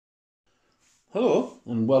Hello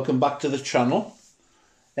and welcome back to the channel.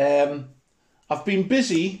 I've been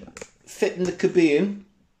busy fitting the cabane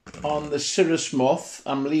on the Cirrus Moth.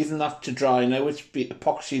 I'm leaving that to dry now. It's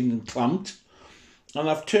epoxied and clamped, and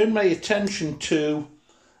I've turned my attention to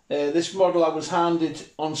this model I was handed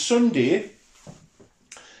on Sunday.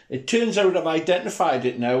 It turns out I've identified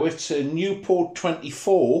it now. It's a Nieuport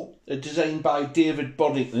 24, designed by David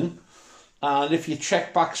Boddington, and if you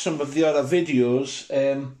check back some of the other videos,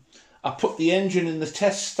 I put the engine in the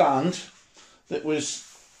test stand that was,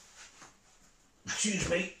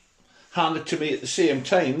 handed to me at the same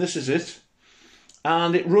time. This is it.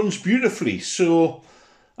 And it runs beautifully. So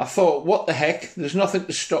I thought, what the heck, there's nothing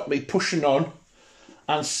to stop me pushing on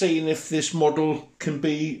and seeing if this model can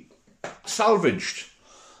be salvaged.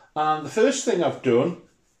 And the first thing I've done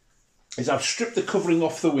is I've stripped the covering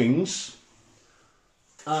off the wings,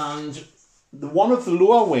 and one of the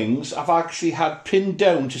lower wings I've actually had pinned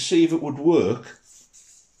down to see if it would work.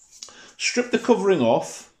 Stripped the covering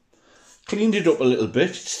off, cleaned it up a little bit.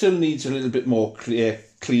 It still needs a little bit more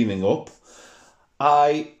cleaning up.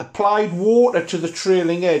 I applied water to the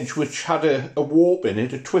trailing edge, which had a warp in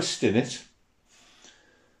it, a twist in it,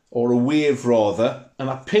 or a wave rather, and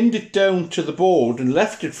I pinned it down to the board and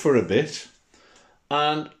left it for a bit,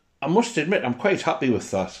 and I must admit I'm quite happy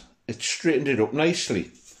with that. It straightened it up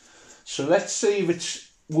nicely. So let's see if it's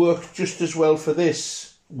worked just as well for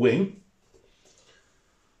this wing.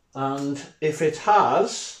 And if it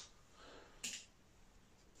has,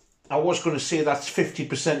 I was going to say that's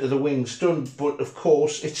 50% of the wings done, but of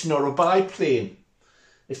course it's not a biplane.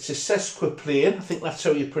 It's a sesquiplane, I think that's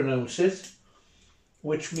how you pronounce it,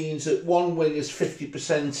 which means that one wing is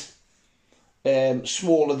 50%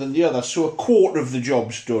 smaller than the other, so a quarter of the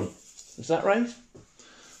job's done. Is that right?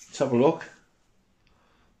 Let's have a look.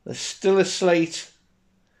 There's still a slight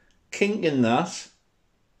kink in that.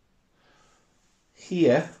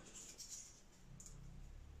 Here,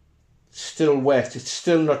 it's still wet, it's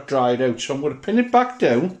still not dried out, so I'm going to pin it back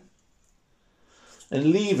down and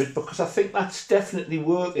leave it because I think that's definitely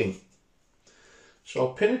working. So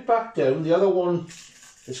I'll pin it back down. The other one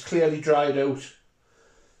is clearly dried out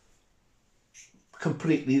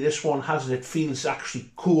completely. This one hasn't. It feels actually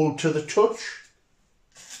cool to the touch.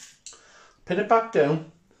 Pin it back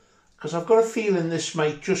down, because I've got a feeling this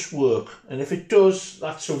might just work, and if it does,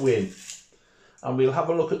 that's a win. And we'll have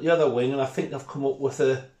a look at the other wing, and I think I've come up with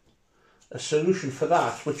a solution for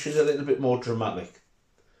that, which is a little bit more dramatic.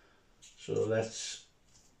 So let's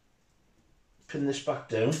pin this back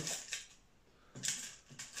down.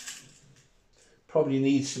 Probably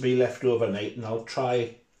needs to be left overnight, and I'll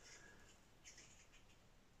try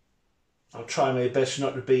my best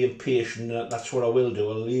not to be impatient. That's what I will do.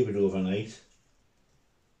 I'll leave it overnight.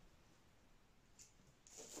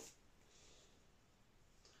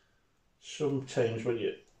 Sometimes when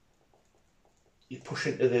you push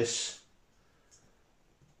into this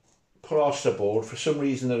plasterboard, for some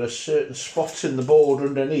reason there are certain spots in the board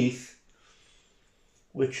underneath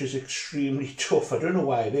which is extremely tough. I don't know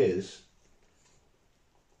why it is.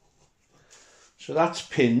 So that's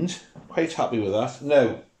pinned. Quite happy with that.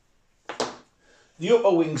 Now, the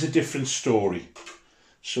upper wing's a different story.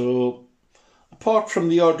 So apart from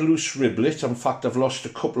the odd loose riblet, in fact I've lost a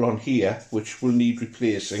couple on here which will need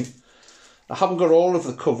replacing. I haven't got all of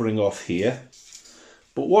the covering off here,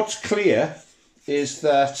 but what's clear is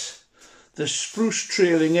that the spruce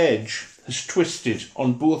trailing edge has twisted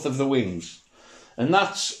on both of the wings, and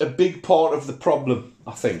that's a big part of the problem,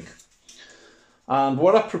 I think. And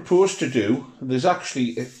what I propose to do, there's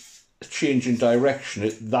actually a change in direction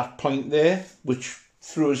at that point there, which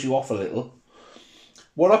throws you off a little.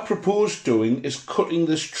 What I propose doing is cutting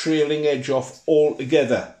this trailing edge off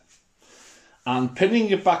altogether and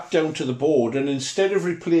pinning it back down to the board, and instead of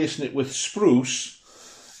replacing it with spruce,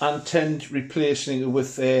 I intend replacing it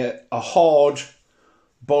with a hard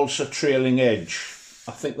balsa trailing edge.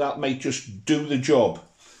 I think that might just do the job.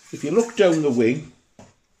 If you look down the wing,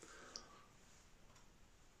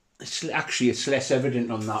 it's less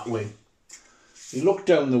evident on that wing. You look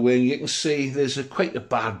down the wing, you can see there's quite a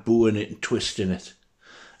bad bow in it and twist in it.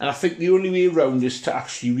 And I think the only way around is to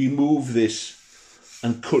actually remove this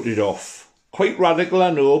and cut it off. Quite radical,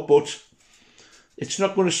 I know, but it's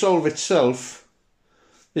not going to solve itself.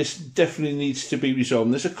 This definitely needs to be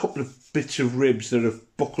resolved. There's a couple of bits of ribs that have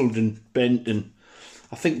buckled and bent, and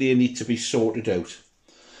I think they need to be sorted out.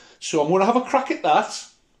 So I'm going to have a crack at that.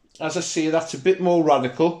 As I say, that's a bit more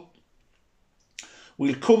radical.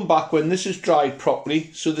 We'll come back when this is dried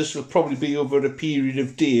properly, so this will probably be over a period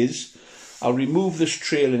of days. I'll remove this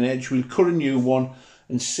trailing edge, we'll cut a new one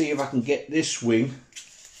and see if I can get this wing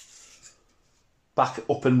back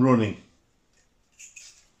up and running.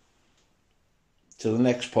 to the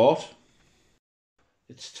next part.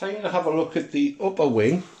 It's time to have a look at the upper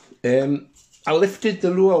wing. I lifted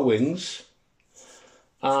the lower wings,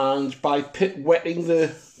 and by wetting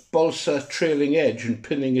the balsa trailing edge and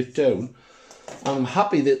pinning it down, I'm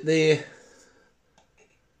happy that they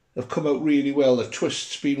have come out really well. The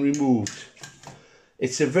twist's been removed.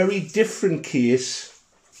 It's a very different case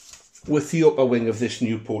with the upper wing of this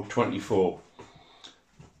Nieuport 24.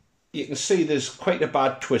 You can see there's quite a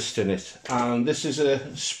bad twist in it, and this is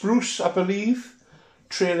a spruce, I believe,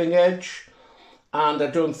 trailing edge, and I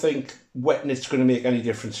don't think wetting it's going to make any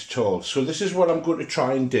difference at all. So this is what I'm going to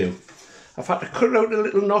try and do. I've had to cut out a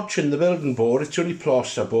little notch in the building board. It's only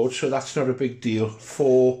plaster board, so that's not a big deal,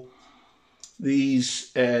 for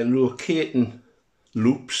these locating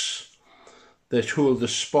loops that hold the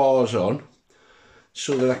spars on,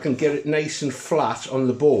 so that I can get it nice and flat on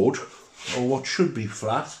the board, or what should be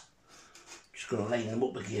flat. Just going to line them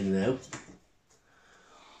up again now.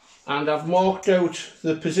 And I've marked out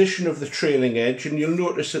the position of the trailing edge, and you'll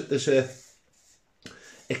notice that there's a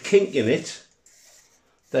kink in it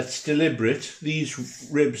that's deliberate. These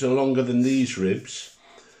ribs are longer than these ribs,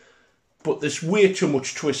 but there's way too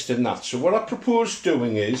much twist in that. So what I propose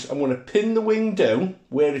doing is I'm going to pin the wing down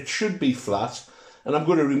where it should be flat, and I'm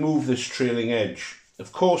going to remove this trailing edge.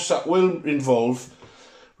 Of course, that will involve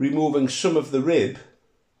removing some of the rib,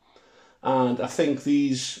 and I think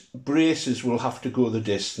these braces will have to go the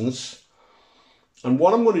distance. And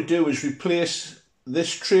what I'm going to do is replace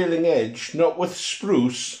this trailing edge, not with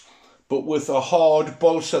spruce, but with a hard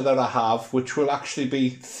balsa that I have, which will actually be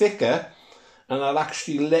thicker, and I'll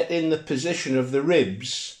actually let in the position of the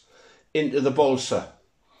ribs into the balsa.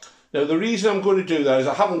 Now, the reason I'm going to do that is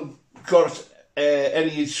I haven't got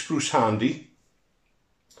any spruce handy,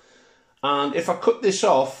 and if I cut this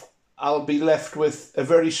off, I'll be left with a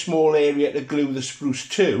very small area to glue the spruce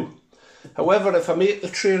to. However, if I make the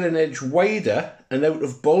trailing edge wider and out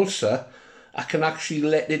of balsa, I can actually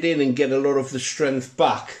let it in and get a lot of the strength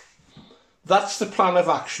back. That's the plan of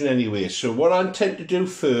action anyway. So what I intend to do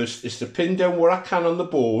first is to pin down where I can on the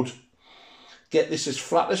board, get this as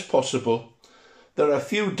flat as possible. There are a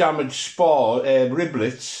few damaged spar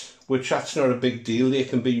riblets, which that's not a big deal, they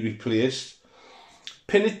can be replaced.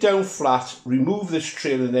 Pin it down flat, remove this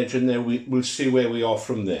trailing edge, and then we'll see where we are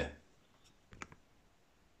from there.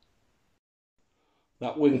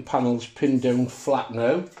 That wing panel's pinned down flat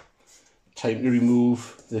now. Time to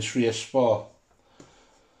remove this rear spar.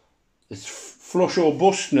 It's flush or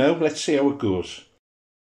bust now. Let's see how it goes.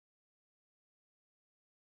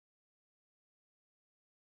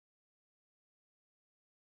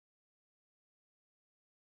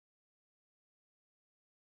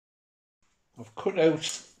 I've cut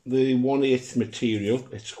out the 1/8 material.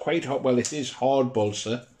 It's quite hot. Well, it is hard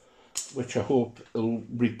balsa, which I hope will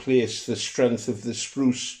replace the strength of the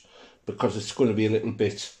spruce, because it's going to be a little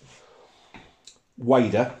bit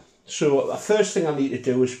wider. So the first thing I need to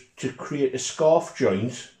do is to create a scarf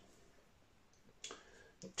joint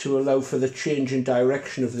to allow for the change in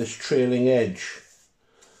direction of this trailing edge.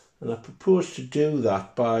 And I propose to do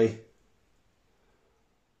that by,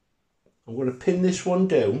 I'm going to pin this one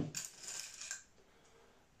down,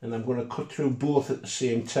 and I'm going to cut through both at the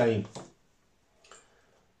same time.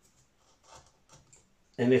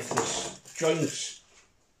 And if this joint's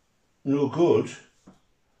no good,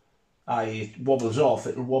 it wobbles off,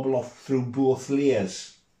 it'll wobble off through both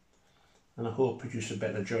layers, and I hope produce a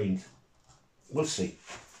better joint. We'll see.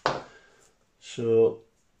 So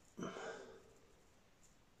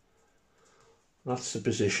that's the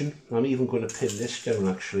position. I'm even going to pin this down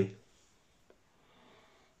actually.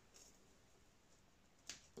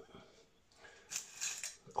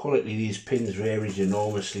 The quality of these pins varies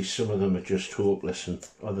enormously. Some of them are just hopeless and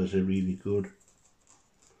others are really good.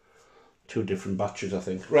 Two different batches, I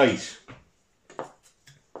think. Right,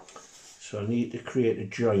 so I need to create a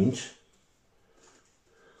joint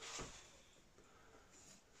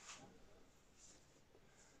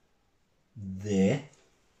there.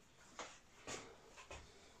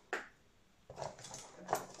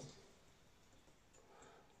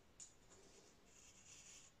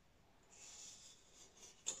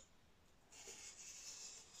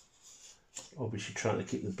 Obviously trying to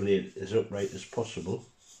keep the blade as upright as possible.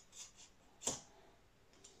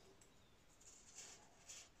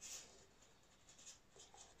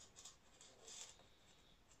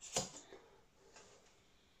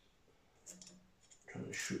 Trying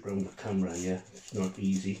to shoot around the camera here, it's not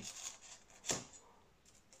easy.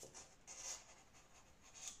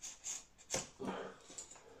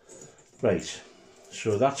 Right,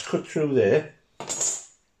 so that's cut through there.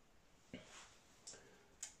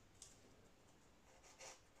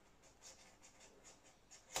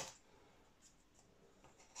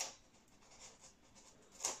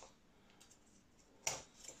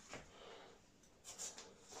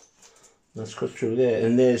 That's cut through there,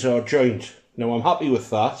 and there's our joint. Now I'm happy with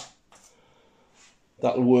that.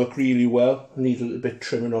 That'll work really well. I need a little bit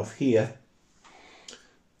trimming off here.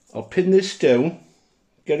 I'll pin this down,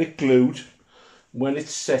 get it glued. When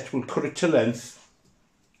it's set, we'll cut it to length,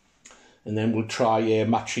 and then we'll try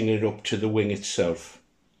matching it up to the wing itself.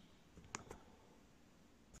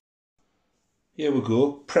 Here we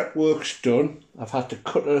go, prep work's done. I've had to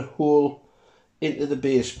cut a hole into the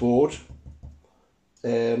baseboard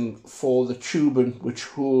for the tubing which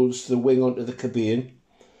holds the wing onto the cabine.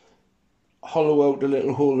 Hollow out a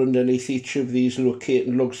little hole underneath each of these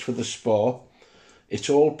locating lugs for the spar. It's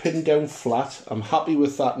all pinned down flat. I'm happy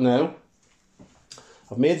with that now.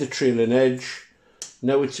 I've made the trailing edge.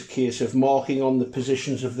 Now it's a case of marking on the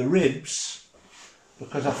positions of the ribs,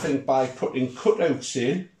 because I think by putting cutouts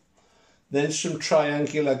in, then some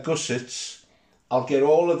triangular gussets, I'll get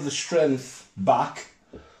all of the strength back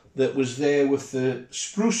that was there with the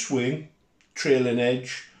spruce wing trailing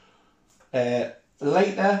edge.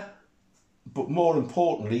 Later, but more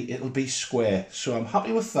importantly, it'll be square. So I'm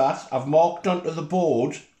happy with that. I've marked onto the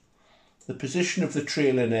board the position of the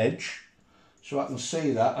trailing edge, so I can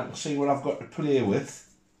see that. I can see what I've got to play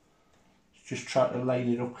with. Just try to line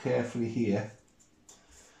it up carefully here.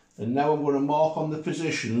 And now I'm going to mark on the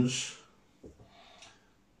positions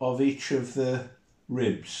of each of the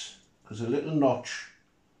ribs, because a little notch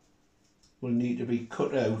will need to be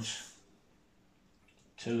cut out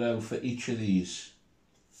to allow for each of these.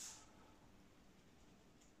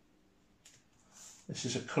 This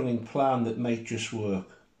is a cunning plan that might just work.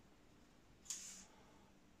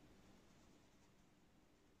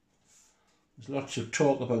 There's lots of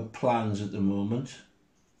talk about plans at the moment.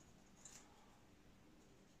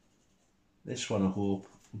 This one, I hope,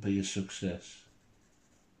 will be a success.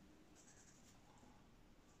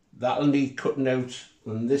 That'll need cutting out,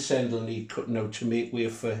 and this end will need cutting out to make way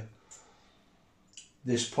for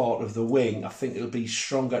this part of the wing. I think it'll be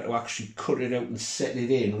stronger to actually cut it out and set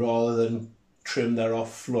it in rather than trim that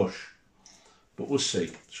off flush. But we'll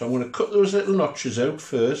see. So I'm going to cut those little notches out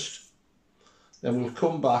first, then we'll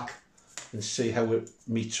come back and see how it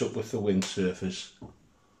meets up with the wing surface.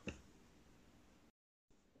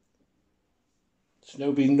 It's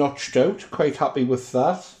now been notched out, quite happy with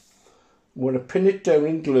that. I'm going to pin it down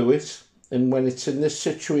and glue it, and when it's in this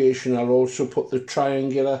situation I'll also put the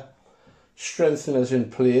triangular strengtheners in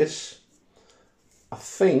place. I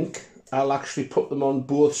think I'll actually put them on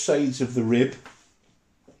both sides of the rib,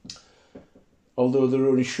 although they're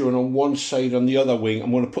only shown on one side on the other wing.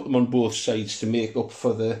 I'm going to put them on both sides to make up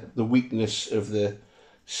for the weakness of the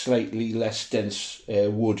slightly less dense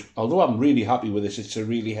wood. Although I'm really happy with this, it's a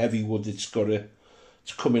really heavy wood that's got to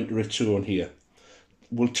come into its own here.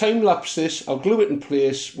 We'll time lapse this, I'll glue it in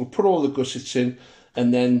place, we'll put all the gussets in,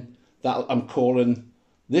 and then that I'm calling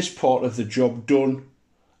this part of the job done.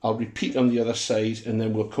 I'll repeat on the other side, and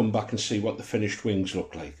then we'll come back and see what the finished wings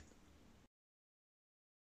look like.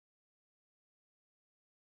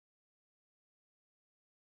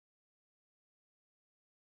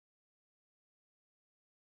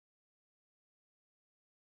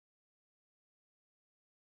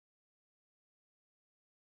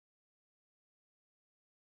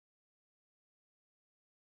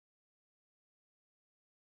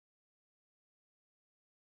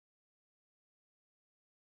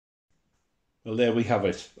 Well, there we have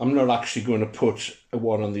it. I'm not actually going to put a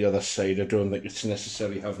one on the other side. I don't think it's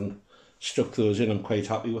necessary having stuck those in. I'm quite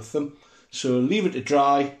happy with them. So leave it to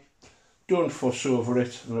dry. Don't fuss over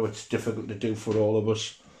it. I know it's difficult to do for all of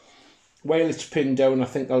us. While it's pinned down, I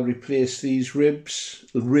think I'll replace these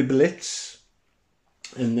riblets,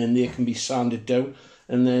 and then they can be sanded down.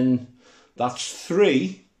 And then that's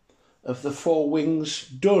 3 of the 4 wings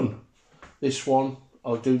done. This one,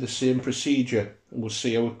 I'll do the same procedure, and we'll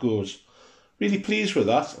see how it goes. Really pleased with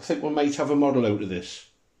that. I think we might have a model out of this.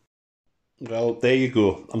 Well, there you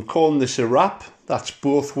go. I'm calling this a wrap. That's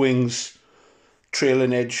both wings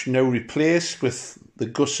trailing edge now replaced with the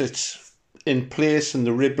gussets in place and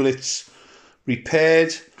the riblets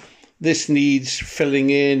repaired. This needs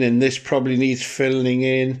filling in, and this probably needs filling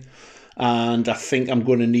in. And I think I'm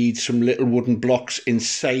going to need some little wooden blocks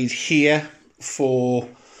inside here for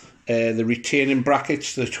the retaining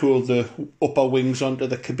brackets that hold the upper wings onto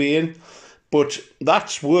the cabine. But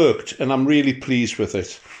that's worked, and I'm really pleased with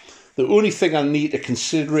it. The only thing I need to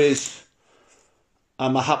consider is,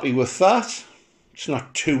 am I happy with that? It's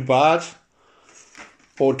not too bad.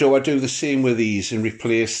 Or do I do the same with these and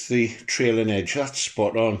replace the trailing edge? That's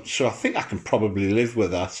spot on. So I think I can probably live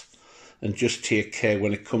with that and just take care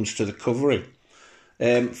when it comes to the covering.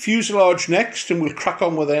 Fuselage next, and we'll crack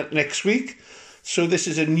on with that next week. So this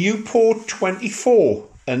is a Nieuport 24.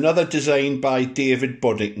 another design by David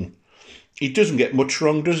Boddington. He doesn't get much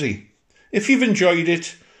wrong, does he? If you've enjoyed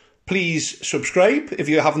it, please subscribe if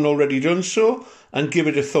you haven't already done so, and give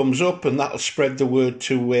it a thumbs up, and that'll spread the word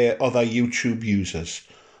to other YouTube users.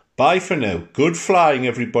 Bye for now. Good flying,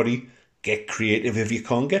 everybody. Get creative if you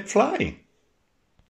can't get flying.